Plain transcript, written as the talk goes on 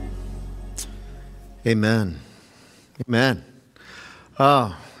Amen. Amen.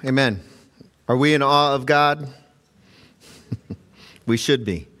 Oh, amen. Are we in awe of God? We should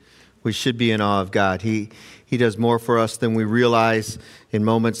be. We should be in awe of God. He does more for us than we realize in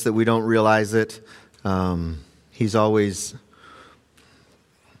moments that we don't realize it. He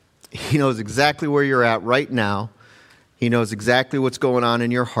knows exactly where you're at right now. He knows exactly what's going on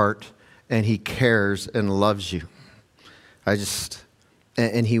in your heart, and He cares and loves you.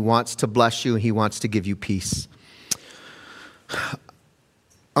 And He wants to bless you, and He wants to give you peace.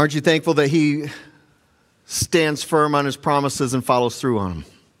 Aren't you thankful that He stands firm on His promises and follows through on them?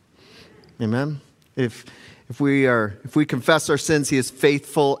 Amen? If we confess our sins, He is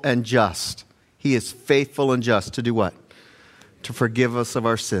faithful and just. He is faithful and just to do what? To forgive us of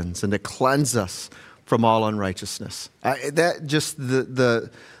our sins and to cleanse us from all unrighteousness.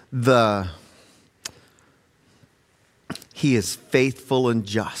 He is faithful and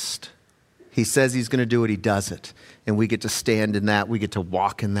just. He says He's going to do it, He does it. And we get to stand in that, we get to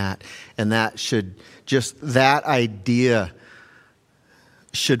walk in that. And that idea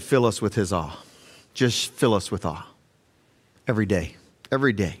should fill us with His awe. Just fill us with awe. Every day.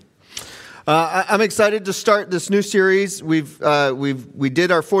 Every day. I'm excited to start this new series. We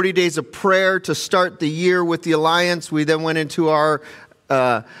did our 40 days of prayer to start the year with the Alliance. We then went into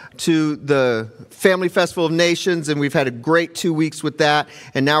to the Family Festival of Nations, and we've had a great 2 weeks with that.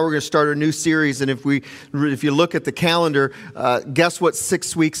 And now we're going to start a new series. And if you look at the calendar, guess what's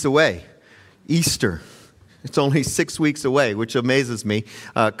 6 weeks away? Easter. It's only 6 weeks away, which amazes me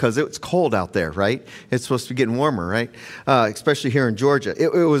because it's cold out there, right? It's supposed to be getting warmer, right? Especially here in Georgia.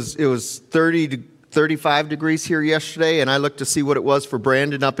 It was 30 to 35 degrees here yesterday, and I looked to see what it was for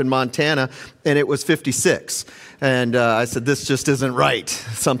Brandon up in Montana, and it was 56. And I said, this just isn't right.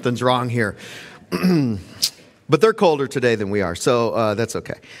 Something's wrong here. But they're colder today than we are, so that's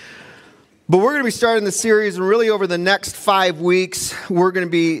okay. But we're going to be starting the series, and really over the next 5 weeks, we're going to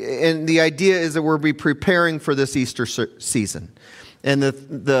be, and the idea is that we'll be preparing for this Easter season. And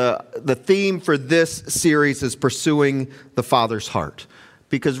the theme for this series is pursuing the Father's heart,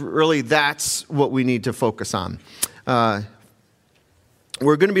 because really that's what we need to focus on.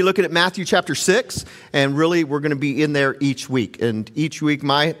 We're going to be looking at Matthew chapter 6, and really we're going to be in there each week. And each week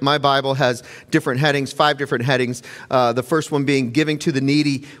my Bible has different headings, 5 different headings. The first one being giving to the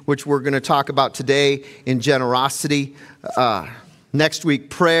needy, which we're going to talk about today in generosity. Next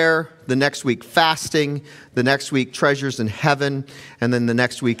week, prayer. The next week, fasting. The next week, treasures in heaven. And then the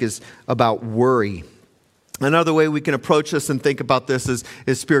next week is about worry. Another way we can approach this and think about this is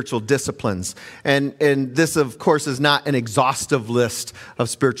spiritual disciplines. And this, of course, is not an exhaustive list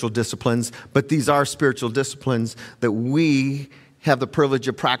of spiritual disciplines, but these are spiritual disciplines that we have the privilege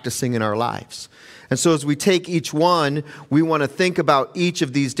of practicing in our lives. And so as we take each one, we want to think about each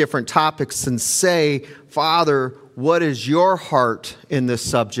of these different topics and say, Father, what is your heart in this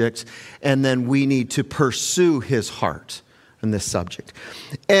subject? And then we need to pursue His heart in this subject.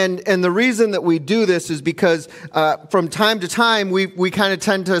 And the reason that we do this is because from time to time, we kind of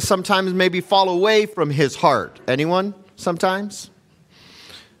tend to sometimes maybe fall away from His heart. Anyone? Sometimes?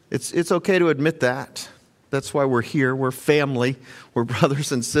 It's okay to admit that. That's why we're here. We're family. We're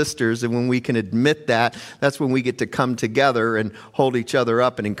brothers and sisters. And when we can admit that, that's when we get to come together and hold each other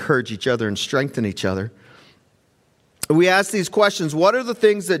up and encourage each other and strengthen each other. We ask these questions. What are the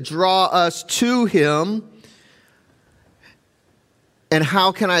things that draw us to Him? And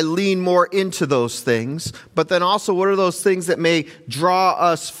how can I lean more into those things? But then also, what are those things that may draw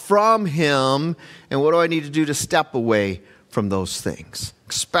us from Him? And what do I need to do to step away from those things?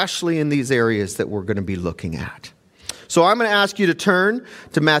 Especially in these areas that we're going to be looking at. So I'm going to ask you to turn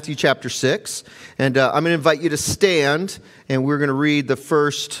to Matthew chapter 6. And I'm going to invite you to stand. And we're going to read the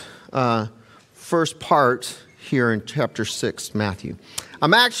first part here in chapter 6, Matthew.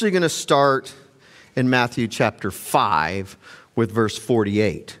 I'm actually going to start in Matthew chapter 5. With verse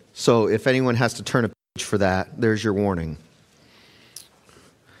 48. So if anyone has to turn a page for that, there's your warning.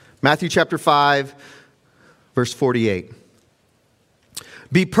 Matthew chapter 5, verse 48.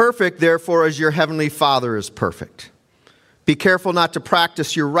 Be perfect, therefore, as your heavenly Father is perfect. Be careful not to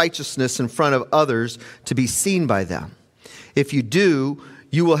practice your righteousness in front of others to be seen by them. If you do,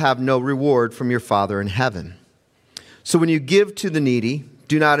 you will have no reward from your Father in heaven. So when you give to the needy,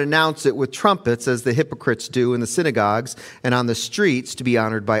 do not announce it with trumpets as the hypocrites do in the synagogues and on the streets to be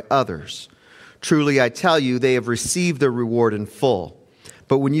honored by others. Truly, I tell you, they have received their reward in full.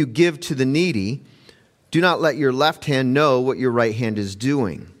 But when you give to the needy, do not let your left hand know what your right hand is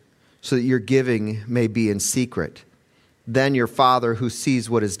doing, so that your giving may be in secret. Then your Father who sees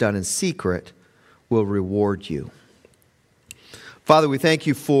what is done in secret will reward you. Father, we thank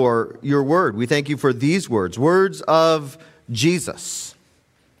you for your word. We thank you for these words, words of Jesus.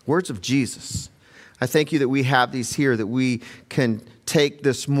 Words of Jesus. I thank you that we have these here, that we can take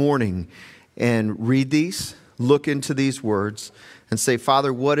this morning and read these, look into these words, and say,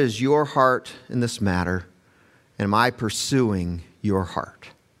 Father, what is your heart in this matter? Am I pursuing your heart?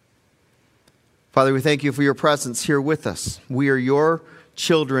 Father, we thank you for your presence here with us. We are your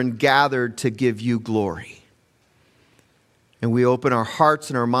children gathered to give you glory. And we open our hearts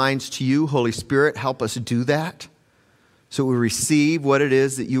and our minds to you. Holy Spirit, help us do that so we receive what it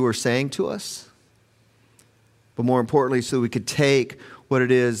is that you are saying to us. But more importantly, so we could take what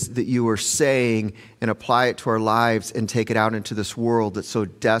it is that you are saying and apply it to our lives and take it out into this world that so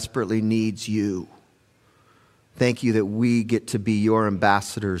desperately needs you. Thank you that we get to be your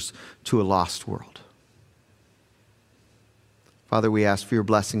ambassadors to a lost world. Father, we ask for your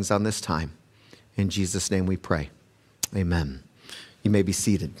blessings on this time. In Jesus' name we pray. Amen. You may be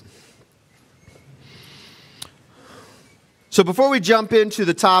seated. So before we jump into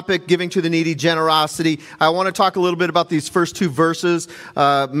the topic, giving to the needy, generosity, I want to talk a little bit about these first two verses,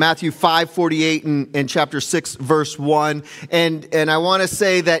 Matthew 5:48 and chapter 6, verse 1. And I want to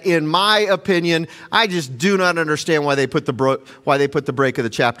say that in my opinion, I just do not understand why they put the break of the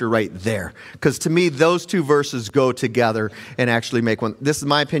chapter right there. Because to me, those two verses go together and actually make one. This is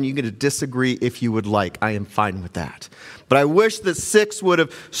my opinion. You can disagree if you would like. I am fine with that. But I wish that 6 would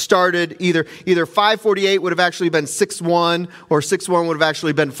have started either 548 would have actually been 6:1 or 6:1 would have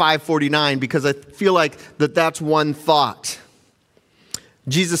actually been 549, because I feel like that's one thought.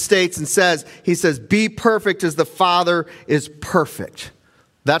 Jesus states and says, he says, be perfect as the Father is perfect.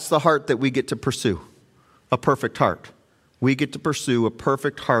 That's the heart that we get to pursue, a perfect heart. We get to pursue a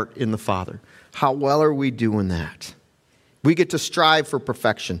perfect heart in the Father. How well are we doing that? We get to strive for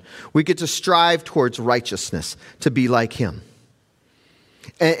perfection. We get to strive towards righteousness, to be like him.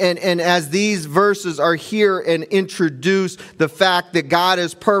 And as these verses are here and introduce the fact that God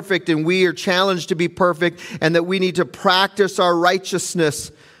is perfect and we are challenged to be perfect and that we need to practice our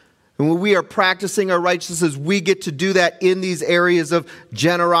righteousness. And when we are practicing our righteousness, we get to do that in these areas of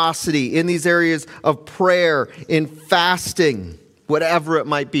generosity, in these areas of prayer, in fasting. Whatever it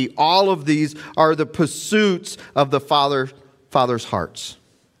might be, all of these are the pursuits of the Father's hearts.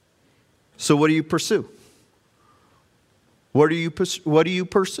 So what do you pursue? What do you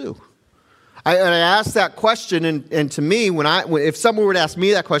pursue? I ask that question, and to me, if someone were to ask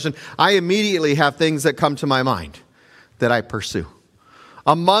me that question, I immediately have things that come to my mind that I pursue.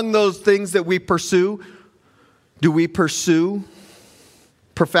 Among those things that we pursue, do we pursue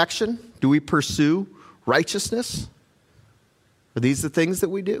perfection? Do we pursue righteousness? Are these the things that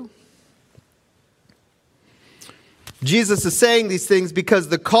we do? Jesus is saying these things because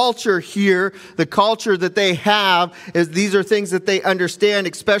the culture here, the culture that they have, is these are things that they understand,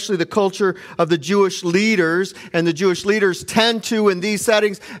 especially the culture of the Jewish leaders. And the Jewish leaders tend to, in these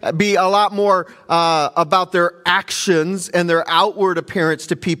settings, be a lot more about their actions and their outward appearance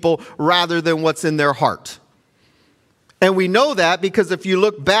to people rather than what's in their heart. And we know that because if you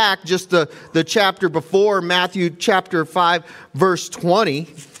look back just the chapter before, Matthew chapter 5, verse 20,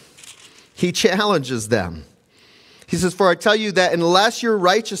 he challenges them. He says, for I tell you that unless your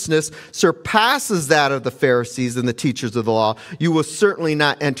righteousness surpasses that of the Pharisees and the teachers of the law, you will certainly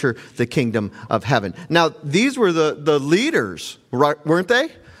not enter the kingdom of heaven. Now, these were the leaders, right, weren't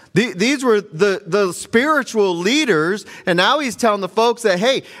they? These were the spiritual leaders, and now he's telling the folks that,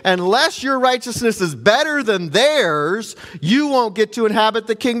 hey, unless your righteousness is better than theirs, you won't get to inhabit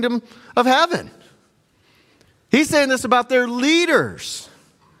the kingdom of heaven. He's saying this about their leaders.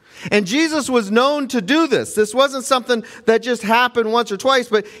 And Jesus was known to do this. This wasn't something that just happened once or twice,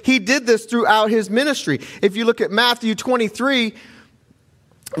 but he did this throughout his ministry. If you look at Matthew 23,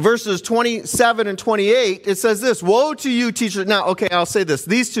 verses 27 and 28, it says this, woe to you, teachers. Now, okay, I'll say this.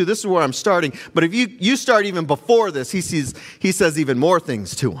 These two, this is where I'm starting. But if you start even before this, he says even more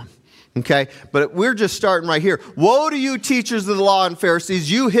things to them. Okay, but we're just starting right here. Woe to you, teachers of the law and Pharisees,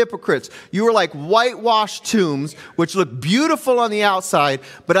 you hypocrites. You are like whitewashed tombs, which look beautiful on the outside,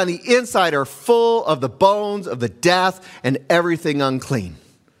 but on the inside are full of the bones of the death and everything unclean.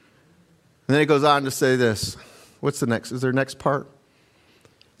 And then it goes on to say this. What's the next? Is there a next part?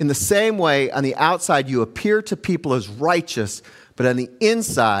 In the same way, on the outside, you appear to people as righteous, but on the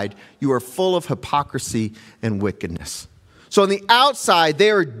inside, you are full of hypocrisy and wickedness. So on the outside, they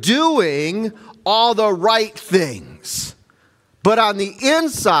are doing all the right things. But on the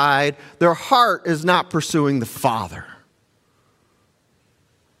inside, their heart is not pursuing the Father.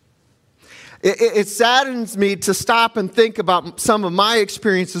 It saddens me to stop and think about some of my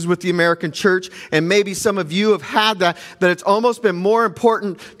experiences with the American church, and maybe some of you have had that it's almost been more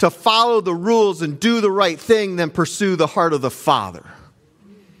important to follow the rules and do the right thing than pursue the heart of the Father.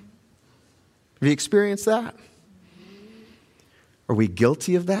 Have you experienced that? Are we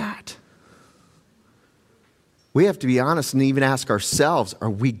guilty of that? We have to be honest and even ask ourselves, are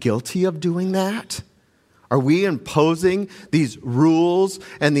we guilty of doing that? Are we imposing these rules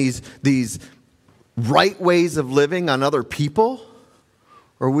and these right ways of living on other people?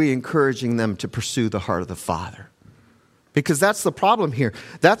 Or are we encouraging them to pursue the heart of the Father? Because that's the problem here.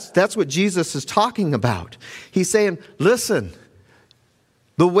 That's what Jesus is talking about. He's saying, listen,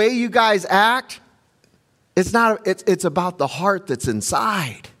 the way you guys act, it's about the heart that's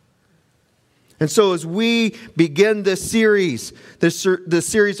inside. And so as we begin this series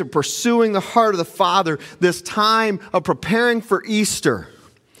of pursuing the heart of the Father, this time of preparing for Easter,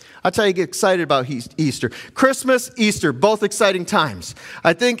 I'll tell you, get excited about Easter. Christmas, Easter, both exciting times.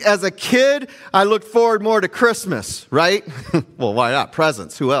 I think as a kid, I looked forward more to Christmas, right? Well, why not?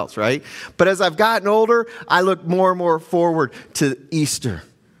 Presents, who else, right? But as I've gotten older, I look more and more forward to Easter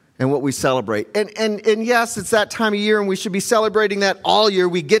and what we celebrate. And yes, it's that time of year, and we should be celebrating that all year.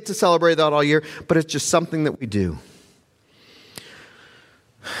 We get to celebrate that all year, but it's just something that we do.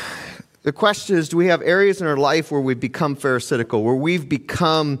 The question is, do we have areas in our life where we've become pharisaical, where we've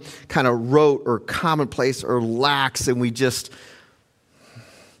become kind of rote or commonplace or lax, and we do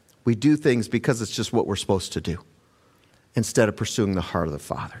things because it's just what we're supposed to do, instead of pursuing the heart of the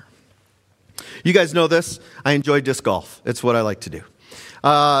Father? You guys know this. I enjoy disc golf. It's what I like to do.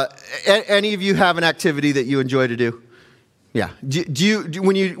 Any of you have an activity that you enjoy to do? Yeah.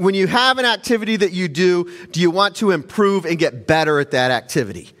 When you have an activity that you do you want to improve and get better at that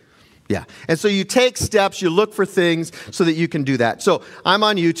activity? Yeah. And so you take steps, you look for things so that you can do that. So I'm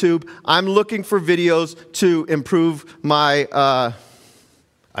on YouTube. I'm looking for videos to improve my,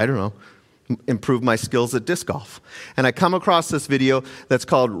 improve my skills at disc golf. And I come across this video that's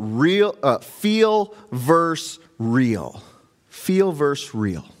called Feel Versus Real. Feel versus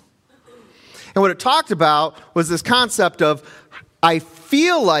real. And what it talked about was this concept of, I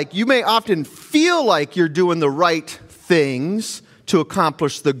feel like, you may often feel like you're doing the right things to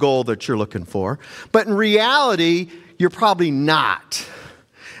accomplish the goal that you're looking for, but in reality, you're probably not.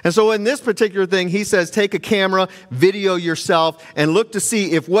 And so in this particular thing, he says, take a camera, video yourself, and look to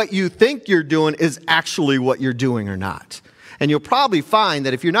see if what you think you're doing is actually what you're doing or not. And you'll probably find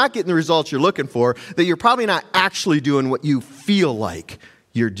that if you're not getting the results you're looking for, that you're probably not actually doing what you feel like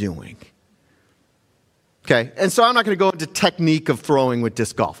you're doing. Okay? And so I'm not going to go into technique of throwing with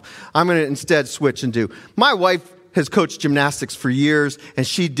disc golf. I'm going to instead switch and do. My wife has coached gymnastics for years, and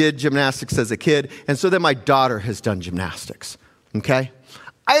she did gymnastics as a kid, and so then my daughter has done gymnastics. Okay?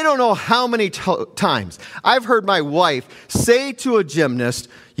 I don't know how many times I've heard my wife say to a gymnast,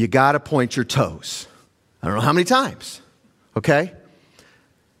 you got to point your toes. I don't know how many times. Okay?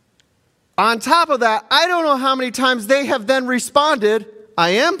 On top of that, I don't know how many times they have then responded,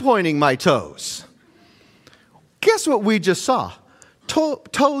 I am pointing my toes. Guess what we just saw?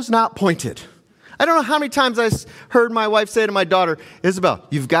 Toes not pointed. I don't know how many times I heard my wife say to my daughter, Isabel,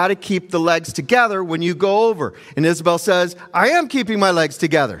 you've got to keep the legs together when you go over. And Isabel says, I am keeping my legs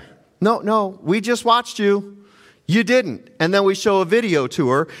together. No, we just watched you. You didn't. And then we show a video to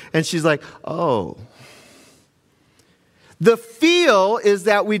her, and she's like, oh. The feel is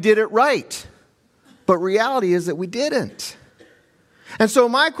that we did it right, but reality is that we didn't. And so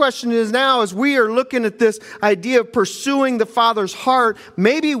my question is now, as we are looking at this idea of pursuing the Father's heart,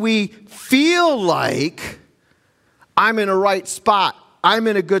 maybe we feel like I'm in a right spot. I'm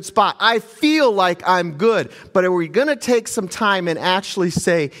in a good spot. I feel like I'm good. But are we going to take some time and actually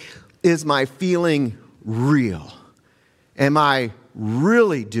say, is my feeling real? Am I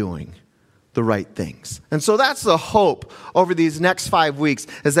really doing the right things? And so that's the hope over these next 5 weeks,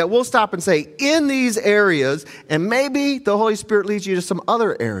 is that we'll stop and say, in these areas, and maybe the Holy Spirit leads you to some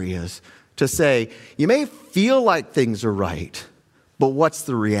other areas to say, you may feel like things are right, but what's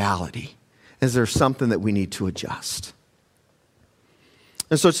the reality? Is there something that we need to adjust?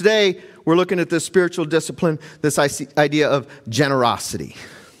 And so today, we're looking at this spiritual discipline, this idea of generosity.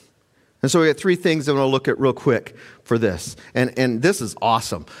 And so we got 3 things I'm going to look at real quick for this. And this is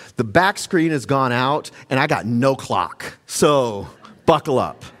awesome. The back screen has gone out, and I got no clock. So buckle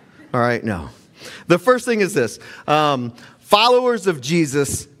up. All right, no. The first thing is this. Followers of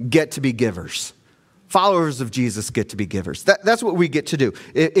Jesus get to be givers. Followers of Jesus get to be givers. That's what we get to do.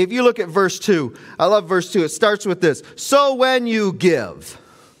 If you look at verse 2, I love verse 2. It starts with this. So when you give.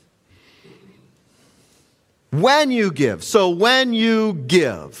 When you give. So when you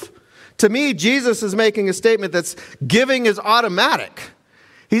give. To me, Jesus is making a statement that's giving is automatic.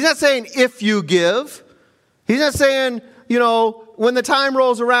 He's not saying if you give. He's not saying, when the time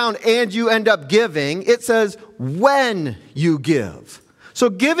rolls around and you end up giving. It says when you give. So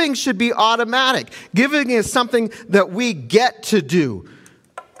giving should be automatic. Giving is something that we get to do.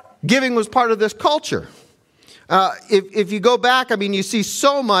 Giving was part of this culture. If you go back, you see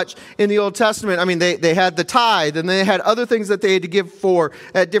so much in the Old Testament. They had the tithe, and they had other things that they had to give for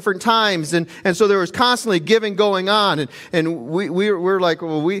at different times. And so there was constantly giving going on. And we're like,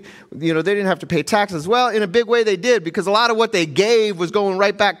 they didn't have to pay taxes. Well, in a big way they did, because a lot of what they gave was going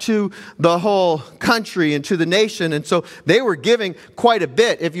right back to the whole country and to the nation. And so they were giving quite a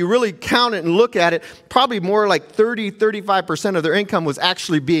bit. If you really count it and look at it, probably more like 35% of their income was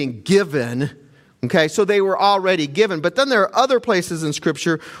actually being given. Okay, so they were already given. But then there are other places in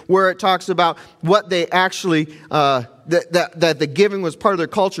Scripture where it talks about what they actually, that the giving was part of their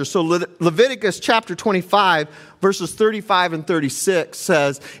culture. So Leviticus chapter 25, verses 35 and 36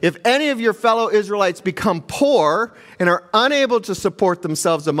 says, if any of your fellow Israelites become poor and are unable to support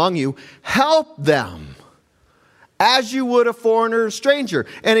themselves among you, help them as you would a foreigner or stranger.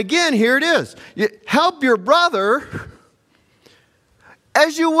 And again, here it is. Help your brother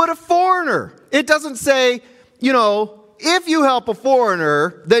as you would a foreigner. It doesn't say, if you help a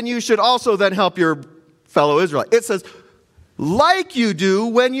foreigner, then you should also then help your fellow Israelite. It says, like you do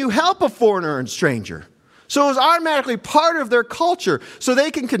when you help a foreigner and stranger. So it was automatically part of their culture, so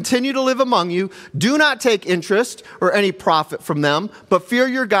they can continue to live among you. Do not take interest or any profit from them, but fear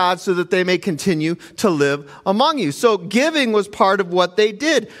your God so that they may continue to live among you. So giving was part of what they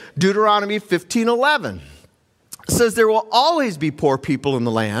did. Deuteronomy 15:11. Says there will always be poor people in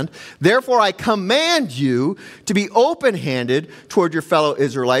the land. Therefore, I command you to be open-handed toward your fellow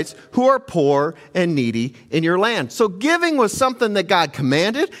Israelites who are poor and needy in your land. So giving was something that God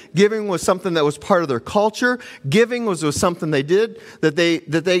commanded. Giving was something that was part of their culture. Giving was something they did that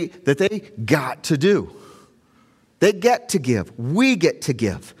they got to do. They get to give. We get to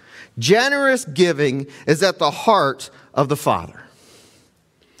give. Generous giving is at the heart of the Father.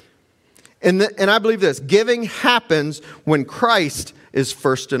 And I believe this, giving happens when Christ is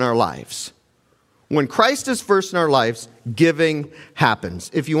first in our lives. When Christ is first in our lives, giving happens.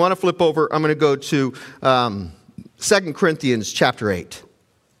 If you want to flip over, I'm going to go to 2 Corinthians chapter 8.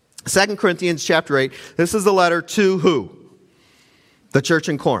 2 Corinthians chapter 8, this is the letter to who? The church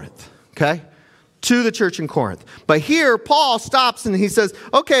in Corinth, okay? To the church in Corinth. But here, Paul stops and he says,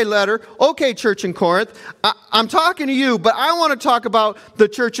 okay, church in Corinth, I'm talking to you, but I want to talk about the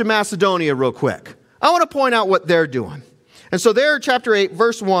church in Macedonia real quick. I want to point out what they're doing. And so there, chapter 8,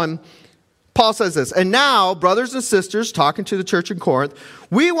 verse 1, Paul says this, and now, brothers and sisters, talking to the church in Corinth,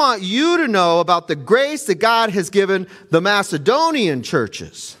 we want you to know about the grace that God has given the Macedonian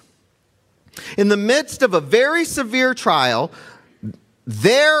churches. In the midst of a very severe trial,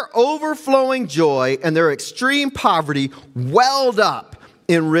 their overflowing joy and their extreme poverty welled up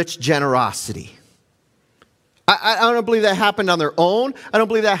in rich generosity. I don't believe that happened on their own. I don't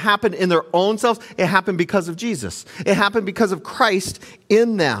believe that happened in their own selves. It happened because of Jesus. It happened because of Christ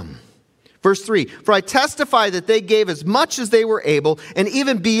in them. Verse 3, for I testify that they gave as much as they were able, and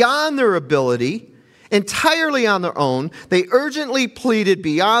even beyond their ability, entirely on their own. They urgently pleaded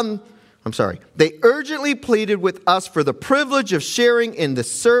with us for the privilege of sharing in the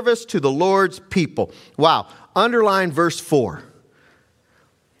service to the Lord's people. Wow. Underline verse 4.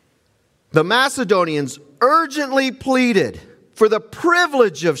 The Macedonians urgently pleaded for the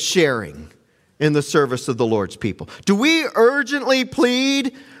privilege of sharing in the service of the Lord's people. Do we urgently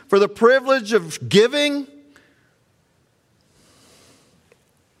plead for the privilege of giving?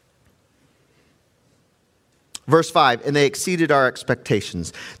 Verse 5, and they exceeded our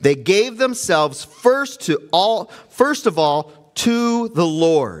expectations. They gave themselves first of all to the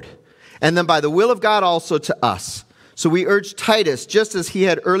Lord, and then by the will of God also to us. So we urge Titus, just as he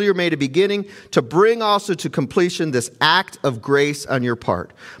had earlier made a beginning, to bring also to completion this act of grace on your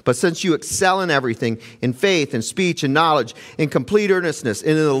part. But since you excel in everything, in faith, in speech, in knowledge, in complete earnestness,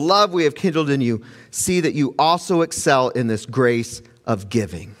 and in the love we have kindled in you, see that you also excel in this grace of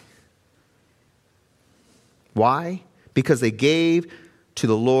giving. Why? Because they gave to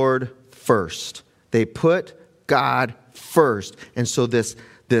the Lord first. They put God first. And so this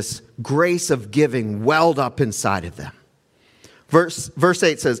grace of giving welled up inside of them. Verse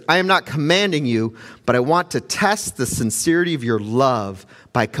 8 says, I am not commanding you, but I want to test the sincerity of your love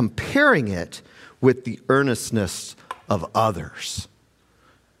by comparing it with the earnestness of others.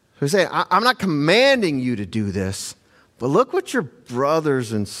 So he's saying, I'm not commanding you to do this, but look what your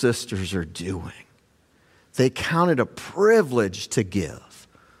brothers and sisters are doing. They count it a privilege to give.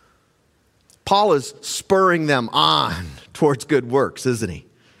 Paul is spurring them on towards good works, isn't he?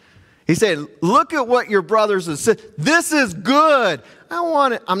 He's saying, look at what your brothers have said. This is good.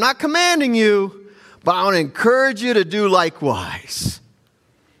 I'm not commanding you, but I want to encourage you to do likewise.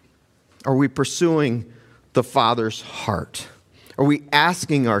 Are we pursuing the Father's heart? Are we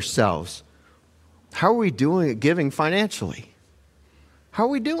asking ourselves, how are we doing at giving financially? How are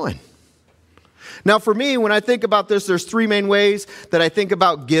we doing? Now, for me, when I think about this, there's three main ways that I think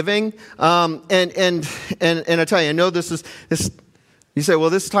about giving. And I tell you, I know this. You say, well,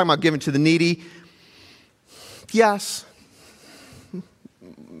 this is talking about giving to the needy. Yes.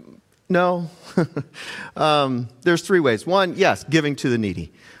 No. There's three ways. One, yes, giving to the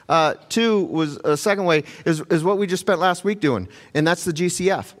needy. Two was a second way is what we just spent last week doing, and that's the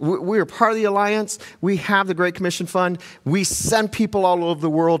GCF. We are part of the Alliance. We have the Great Commission Fund. We send people all over the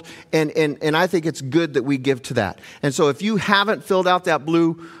world, and I think it's good that we give to that. And so if you haven't filled out that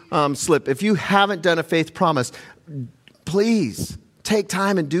blue slip, if you haven't done a faith promise, please take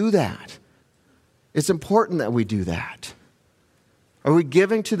time and do that. It's important that we do that. Are we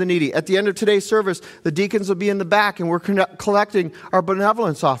giving to the needy? At the end of today's service, the deacons will be in the back, and we're collecting our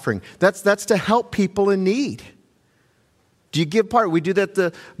benevolence offering. That's to help people in need. Do you give part? We do that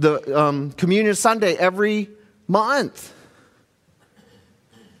the Communion Sunday every month.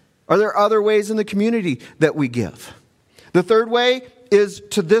 Are there other ways in the community that we give? The third way is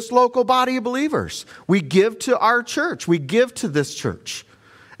to this local body of believers. We give to our church. We give to this church.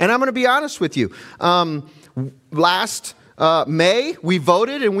 And I'm going to be honest with you. Last May, we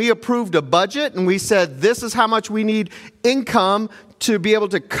voted and we approved a budget, and we said this is how much we need income to be able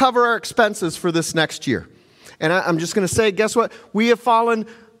to cover our expenses for this next year. And I'm just going to say, guess what? We have fallen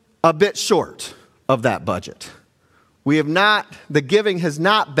a bit short of that budget. The giving has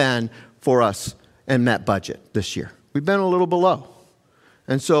not been for us in that budget this year. We've been a little below.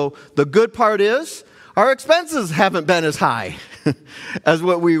 And so the good part is our expenses haven't been as high as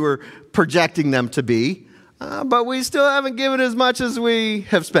what we were projecting them to be. But we still haven't given as much as we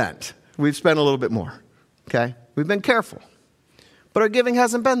have spent. We've spent a little bit more, okay? We've been careful. But our giving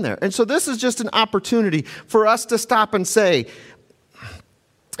hasn't been there. And so this is just an opportunity for us to stop and say,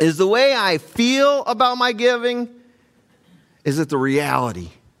 is the way I feel about my giving, is it the reality?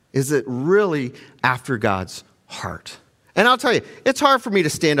 Is it really after God's heart? And I'll tell you, it's hard for me to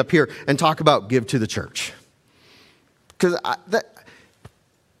stand up here and talk about give to the church. Because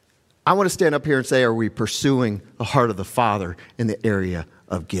I want to stand up here and say, are we pursuing the heart of the Father in the area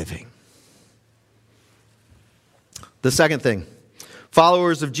of giving? The second thing,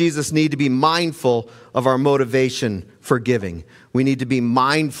 followers of Jesus need to be mindful of our motivation for giving. We need to be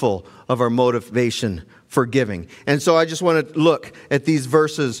mindful of our motivation for giving. And so I just want to look at these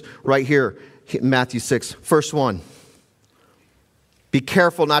verses right here in Matthew 6. First one, be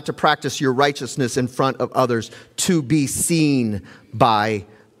careful not to practice your righteousness in front of others to be seen by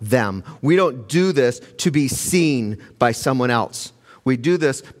them. We don't do this to be seen by someone else. We do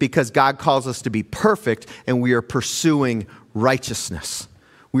this because God calls us to be perfect, and we are pursuing righteousness.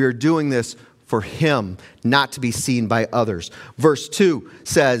 We are doing this for Him, not to be seen by others. Verse 2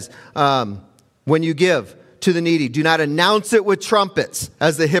 says, when you give to the needy, do not announce it with trumpets,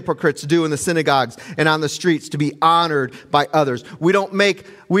 as the hypocrites do in the synagogues and on the streets, to be honored by others. We don't make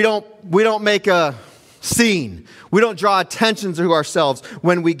a scene. We don't draw attention to ourselves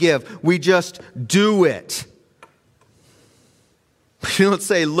when we give. We just do it. We don't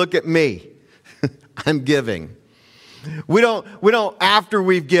say, look at me. I'm giving. We don't, after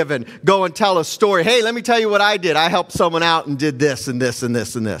we've given, go and tell a story. Hey, let me tell you what I did. I helped someone out and did this and this and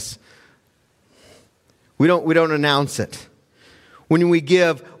this and this. We don't announce it. When we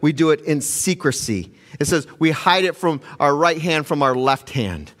give, we do it in secrecy. It says we hide it from our right hand from our left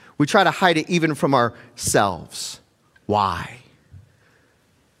hand. We try to hide it even from ourselves. Why?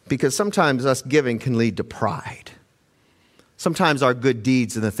 Because sometimes us giving can lead to pride. Sometimes our good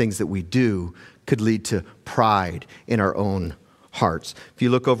deeds and the things that we do could lead to pride in our own hearts. If you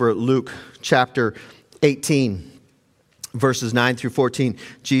look over at Luke chapter 18, verses 9 through 14,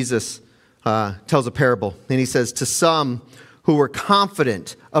 Jesus tells a parable. And he says, to some who were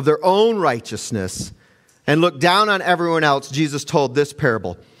confident of their own righteousness and looked down on everyone else, Jesus told this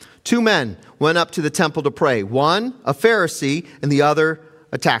parable. 2 men went up to the temple to pray. One, a Pharisee, and the other,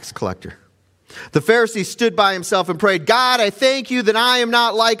 a tax collector. The Pharisee stood by himself and prayed, God, I thank you that I am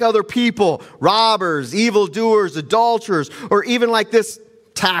not like other people, robbers, evildoers, adulterers, or even like this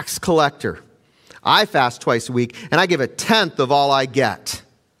tax collector. I fast twice a week, and I give 1/10 of all I get.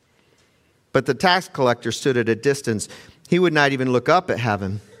 But the tax collector stood at a distance. He would not even look up at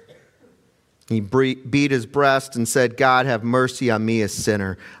heaven. He beat his breast and said, God, have mercy on me, a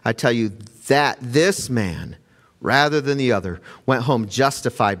sinner. I tell you, that this man, rather than the other, went home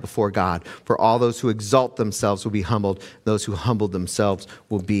justified before God. For all those who exalt themselves will be humbled. Those who humble themselves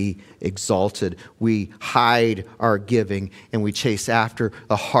will be exalted. We hide our giving and we chase after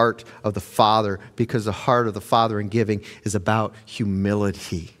the heart of the Father, because the heart of the Father in giving is about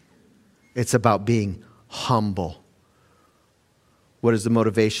humility. It's about being humble. What is the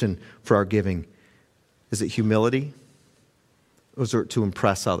motivation for our giving? Is it humility? Or is it to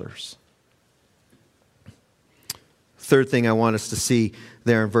impress others? Third thing I want us to see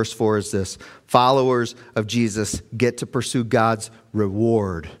there in verse 4 is this. Followers of Jesus get to pursue God's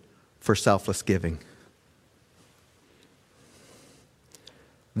reward for selfless giving.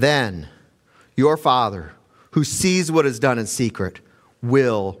 Then your Father, who sees what is done in secret,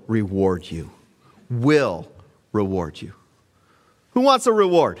 will reward you. Will reward you. Who wants a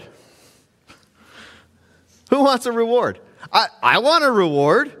reward? Who wants a reward? I want a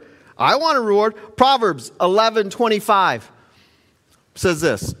reward. I want a reward. Proverbs 11:25 says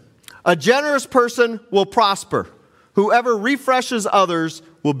this. A generous person will prosper. Whoever refreshes others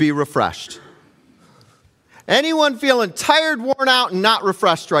will be refreshed. Anyone feeling tired, worn out, and not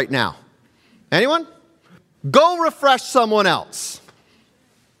refreshed right now? Anyone? Go refresh someone else.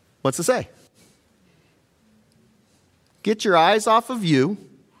 What's it say? Get your eyes off of you.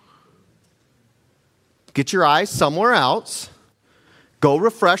 Get your eyes somewhere else. Go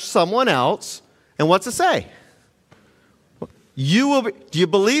refresh someone else. And what's it say? You will be, do you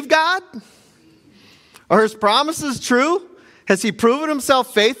believe God? Are his promises true? Has he proven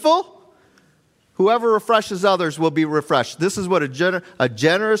himself faithful? Whoever refreshes others will be refreshed. This is what a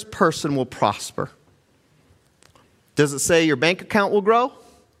generous person will prosper. Does it say your bank account will grow?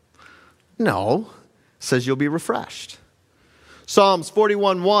 No. It says you'll be refreshed. Psalms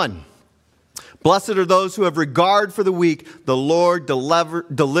 41:1. Blessed are those who have regard for the weak. The Lord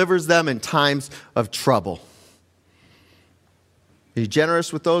delivers them in times of trouble. Are you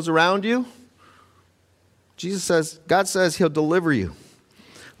generous with those around you? God says he'll deliver you.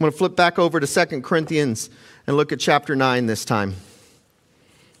 I'm going to flip back over to 2 Corinthians and look at chapter 9 this time.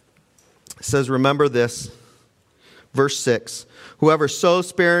 It says, remember this. Verse 6. Whoever sows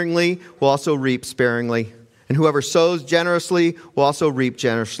sparingly will also reap sparingly. And whoever sows generously will also reap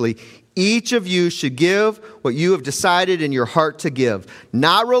generously. Each of you should give what you have decided in your heart to give,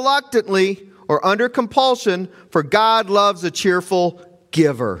 not reluctantly or under compulsion, for God loves a cheerful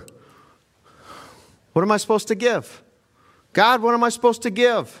giver. What am I supposed to give? God, what am I supposed to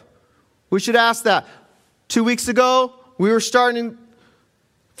give? We should ask that. 2 weeks ago, we were starting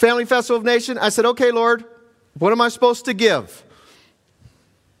Family Festival of Nation. I said, okay, Lord, what am I supposed to give?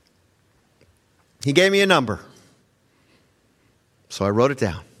 He gave me a number. So I wrote it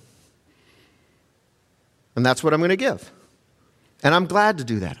down. And that's what I'm going to give. And I'm glad to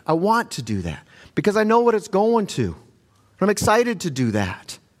do that. I want to do that because I know what it's going to. I'm excited to do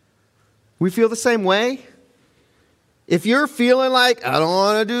that. We feel the same way? If you're feeling like, I don't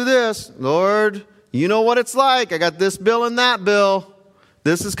want to do this, Lord, you know what it's like. I got this bill and that bill.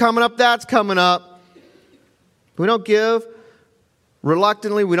 This is coming up, that's coming up. We don't give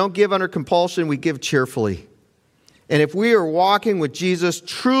reluctantly. We don't give under compulsion. We give cheerfully. And if we are walking with Jesus,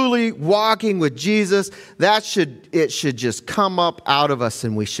 truly walking with Jesus, it should just come up out of us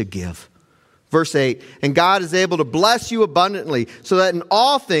and we should give. Verse 8, and God is able to bless you abundantly, so that in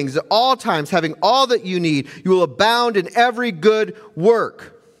all things, at all times, having all that you need, you will abound in every good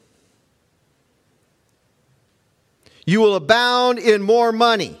work. You will abound in more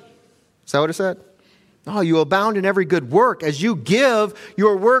money. Is that what it said? Oh, you abound in every good work. As you give,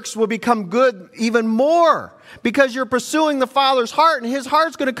 your works will become good even more, because you're pursuing the Father's heart, and his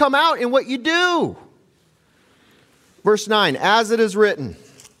heart's going to come out in what you do. Verse 9, as it is written,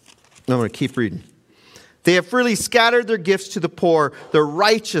 I'm going to keep reading. They have freely scattered their gifts to the poor. Their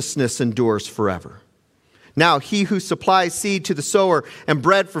righteousness endures forever. Now he who supplies seed to the sower and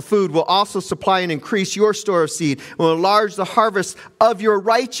bread for food will also supply and increase your store of seed and will enlarge the harvest of your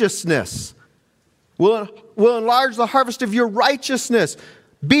righteousness. Will enlarge the harvest of your righteousness.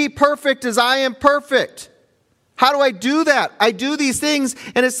 Be perfect as I am perfect. How do I do that? I do these things,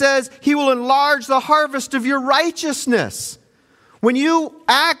 and it says he will enlarge the harvest of your righteousness. When you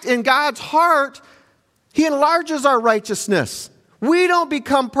act in God's heart, he enlarges our righteousness. We don't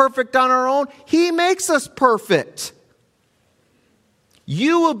become perfect on our own. He makes us perfect.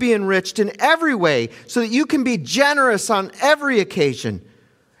 You will be enriched in every way so that you can be generous on every occasion.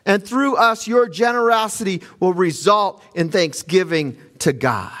 And through us, your generosity will result in thanksgiving to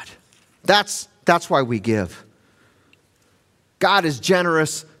God. That's why we give. God is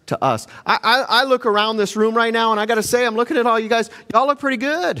generous to us. I look around this room right now, and I got to say, I'm looking at all you guys. Y'all look pretty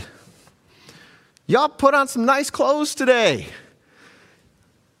good. Y'all put on some nice clothes today.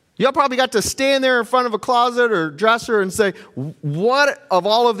 Y'all probably got to stand there in front of a closet or dresser and say, what of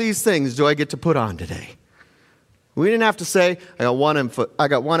all of these things do I get to put on today? We didn't have to say, I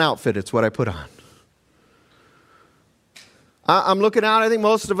got one outfit, it's what I put on. I'm looking out, I think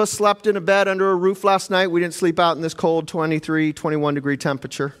most of us slept in a bed under a roof last night. We didn't sleep out in this cold 23, 21 degree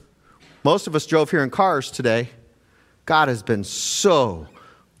temperature. Most of us drove here in cars today. God has been so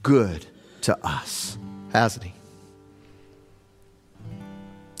good to us, hasn't he?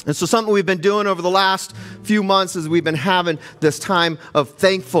 And so something we've been doing over the last few months is we've been having this time of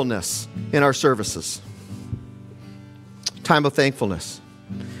thankfulness in our services. Time of thankfulness.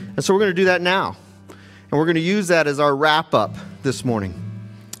 And so we're going to do that now. And we're going to use that as our wrap up this morning.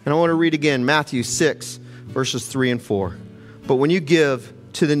 And I want to read again Matthew 6, verses 3 and 4. But when you give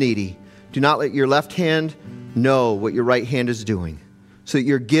to the needy, do not let your left hand know what your right hand is doing, so that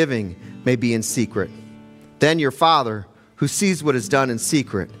your giving may be in secret. Then your Father, who sees what is done in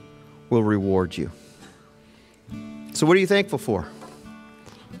secret, will reward you. So what are you thankful for?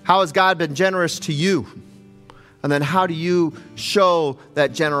 How has God been generous to you? And then how do you show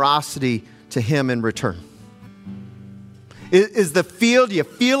that generosity to him in return? Is the field, do you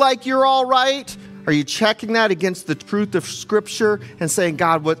feel like you're all right? Are you checking that against the truth of Scripture and saying,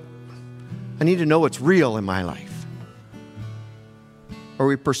 God, I need to know what's real in my life? Are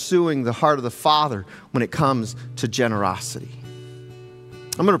we pursuing the heart of the Father when it comes to generosity?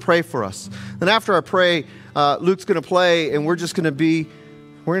 I'm going to pray for us. Then after I pray, Luke's going to play, and we're going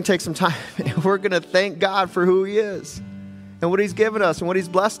to take some time, and we're going to thank God for who he is and what he's given us and what he's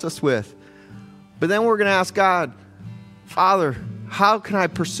blessed us with. But then we're going to ask God, Father, how can I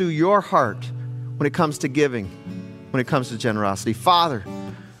pursue your heart when it comes to giving, when it comes to generosity? Father,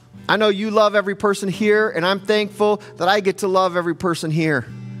 I know you love every person here, and I'm thankful that I get to love every person here.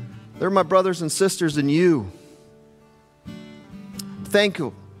 They're my brothers and sisters in you. Thank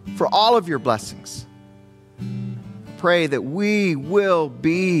you for all of your blessings. Pray that we will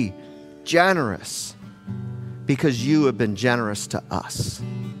be generous because you have been generous to us.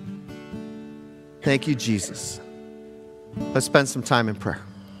 Thank you, Jesus. Let's spend some time in prayer.